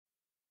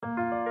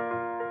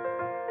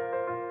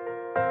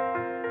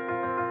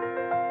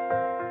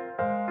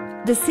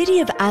The city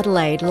of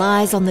Adelaide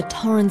lies on the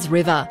Torrens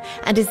River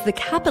and is the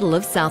capital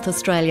of South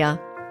Australia.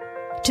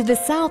 To the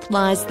south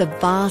lies the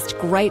vast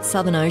Great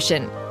Southern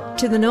Ocean.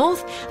 To the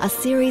north, a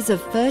series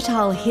of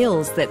fertile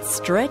hills that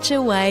stretch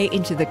away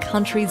into the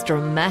country's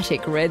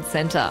dramatic red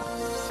centre.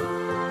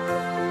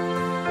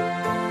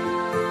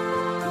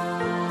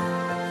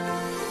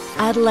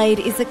 Adelaide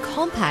is a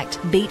compact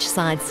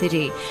beachside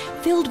city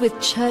filled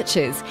with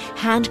churches,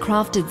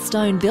 handcrafted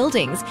stone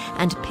buildings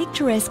and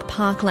picturesque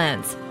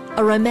parklands,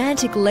 a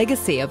romantic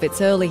legacy of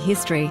its early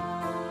history.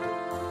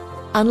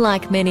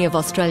 Unlike many of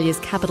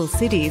Australia's capital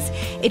cities,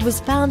 it was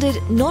founded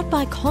not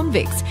by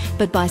convicts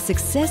but by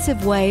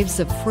successive waves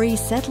of free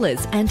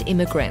settlers and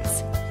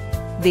immigrants.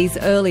 These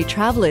early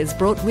travellers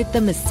brought with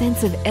them a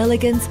sense of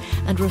elegance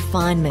and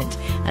refinement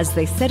as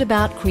they set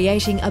about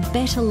creating a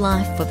better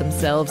life for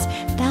themselves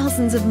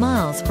thousands of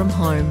miles from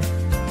home.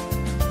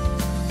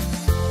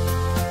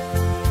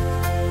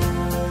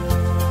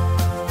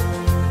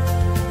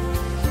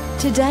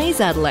 Today's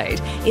Adelaide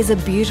is a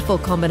beautiful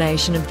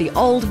combination of the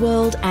old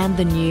world and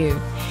the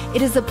new.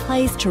 It is a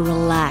place to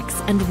relax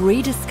and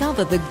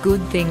rediscover the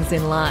good things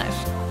in life.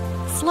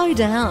 Slow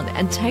down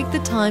and take the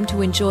time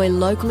to enjoy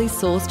locally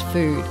sourced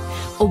food,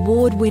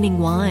 award-winning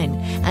wine,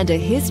 and a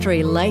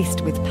history laced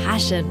with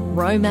passion,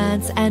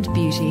 romance and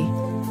beauty.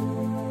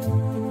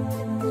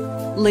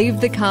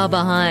 Leave the car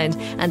behind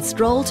and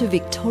stroll to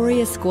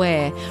Victoria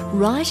Square,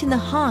 right in the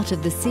heart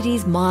of the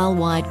city's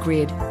mile-wide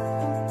grid.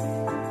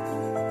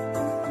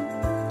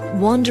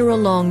 Wander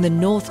along the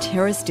North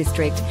Terrace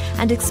district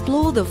and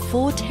explore the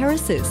 4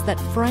 terraces that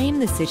frame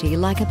the city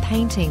like a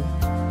painting.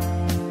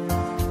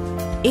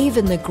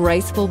 Even the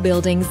graceful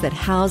buildings that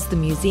house the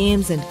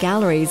museums and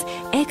galleries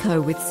echo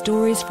with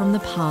stories from the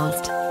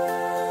past.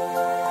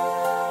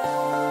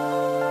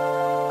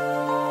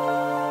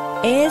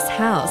 Ayres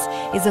House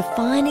is a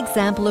fine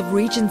example of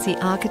Regency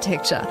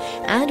architecture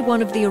and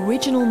one of the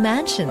original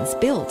mansions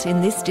built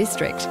in this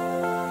district.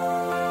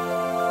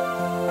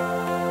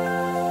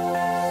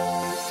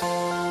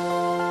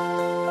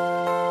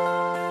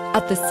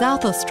 At the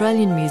South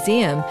Australian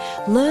Museum,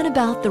 learn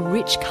about the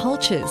rich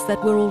cultures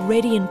that were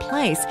already in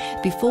place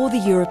before the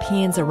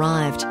Europeans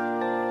arrived.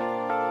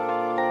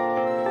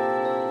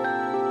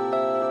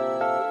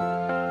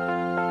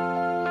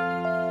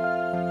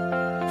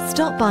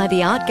 Stop by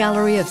the Art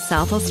Gallery of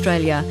South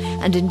Australia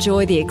and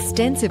enjoy the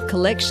extensive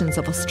collections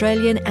of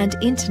Australian and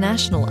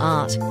international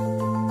art.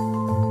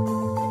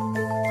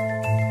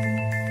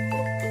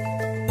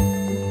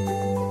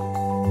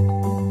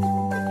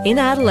 In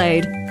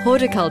Adelaide,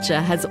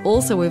 horticulture has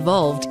also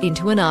evolved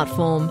into an art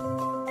form.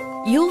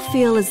 You'll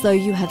feel as though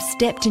you have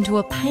stepped into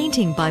a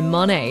painting by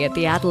Monet at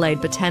the Adelaide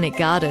Botanic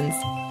Gardens.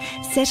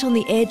 Set on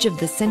the edge of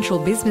the central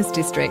business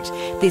district,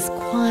 this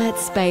quiet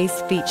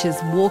space features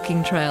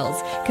walking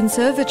trails,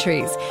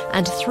 conservatories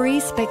and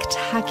 3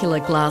 spectacular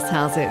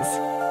glasshouses.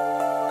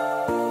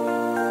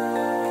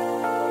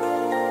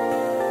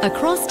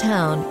 Across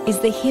town is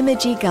the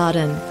Himeji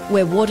Garden,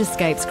 where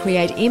waterscapes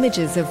create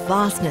images of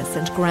vastness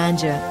and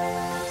grandeur.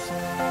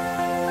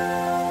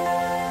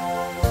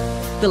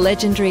 The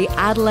legendary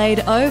Adelaide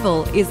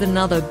Oval is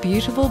another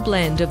beautiful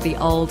blend of the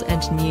old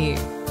and new.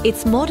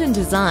 Its modern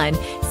design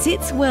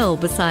sits well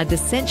beside the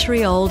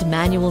century-old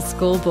manual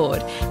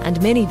scoreboard,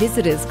 and many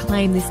visitors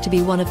claim this to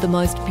be one of the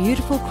most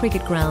beautiful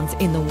cricket grounds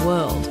in the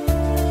world.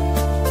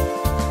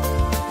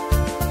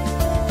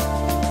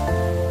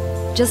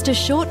 Just a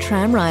short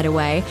tram ride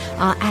away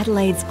are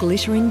Adelaide's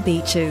glittering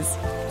beaches.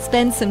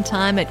 Spend some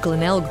time at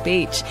Glenelg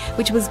Beach,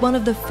 which was one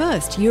of the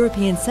first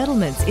European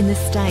settlements in the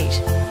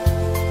state.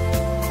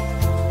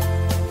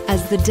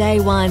 As the day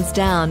winds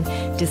down,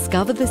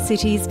 discover the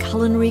city's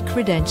culinary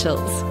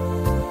credentials.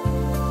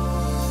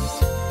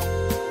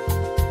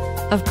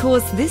 Of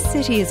course, this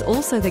city is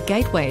also the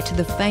gateway to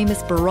the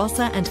famous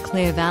Barossa and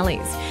Clare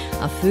Valleys,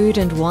 a food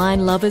and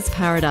wine lover's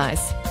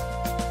paradise.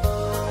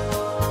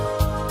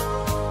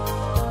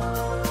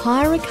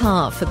 Hire a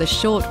car for the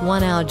short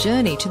 1-hour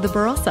journey to the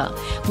Barossa,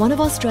 one of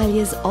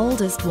Australia's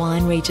oldest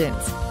wine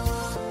regions.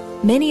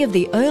 Many of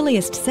the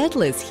earliest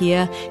settlers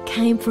here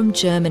came from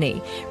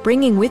Germany,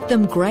 bringing with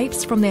them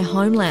grapes from their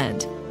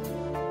homeland.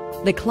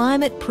 The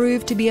climate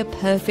proved to be a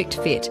perfect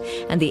fit,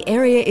 and the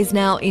area is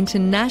now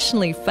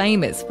internationally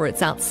famous for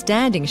its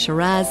outstanding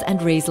Shiraz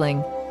and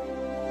Riesling.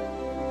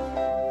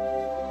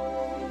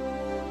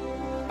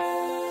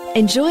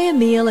 Enjoy a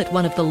meal at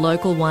one of the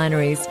local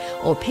wineries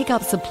or pick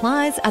up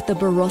supplies at the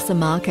Barossa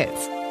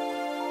markets.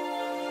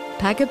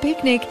 Pack a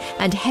picnic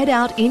and head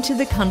out into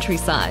the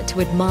countryside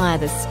to admire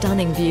the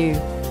stunning view.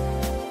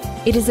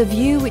 It is a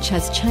view which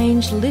has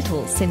changed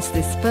little since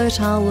this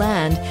fertile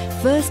land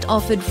first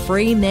offered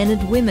free men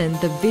and women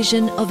the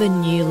vision of a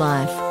new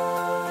life.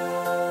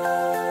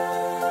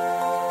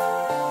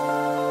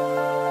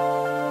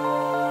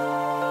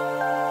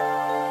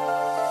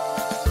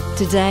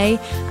 Today,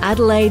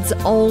 Adelaide's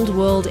old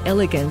world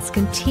elegance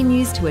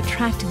continues to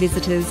attract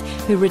visitors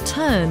who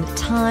return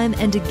time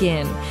and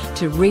again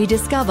to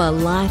rediscover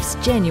life's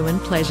genuine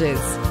pleasures.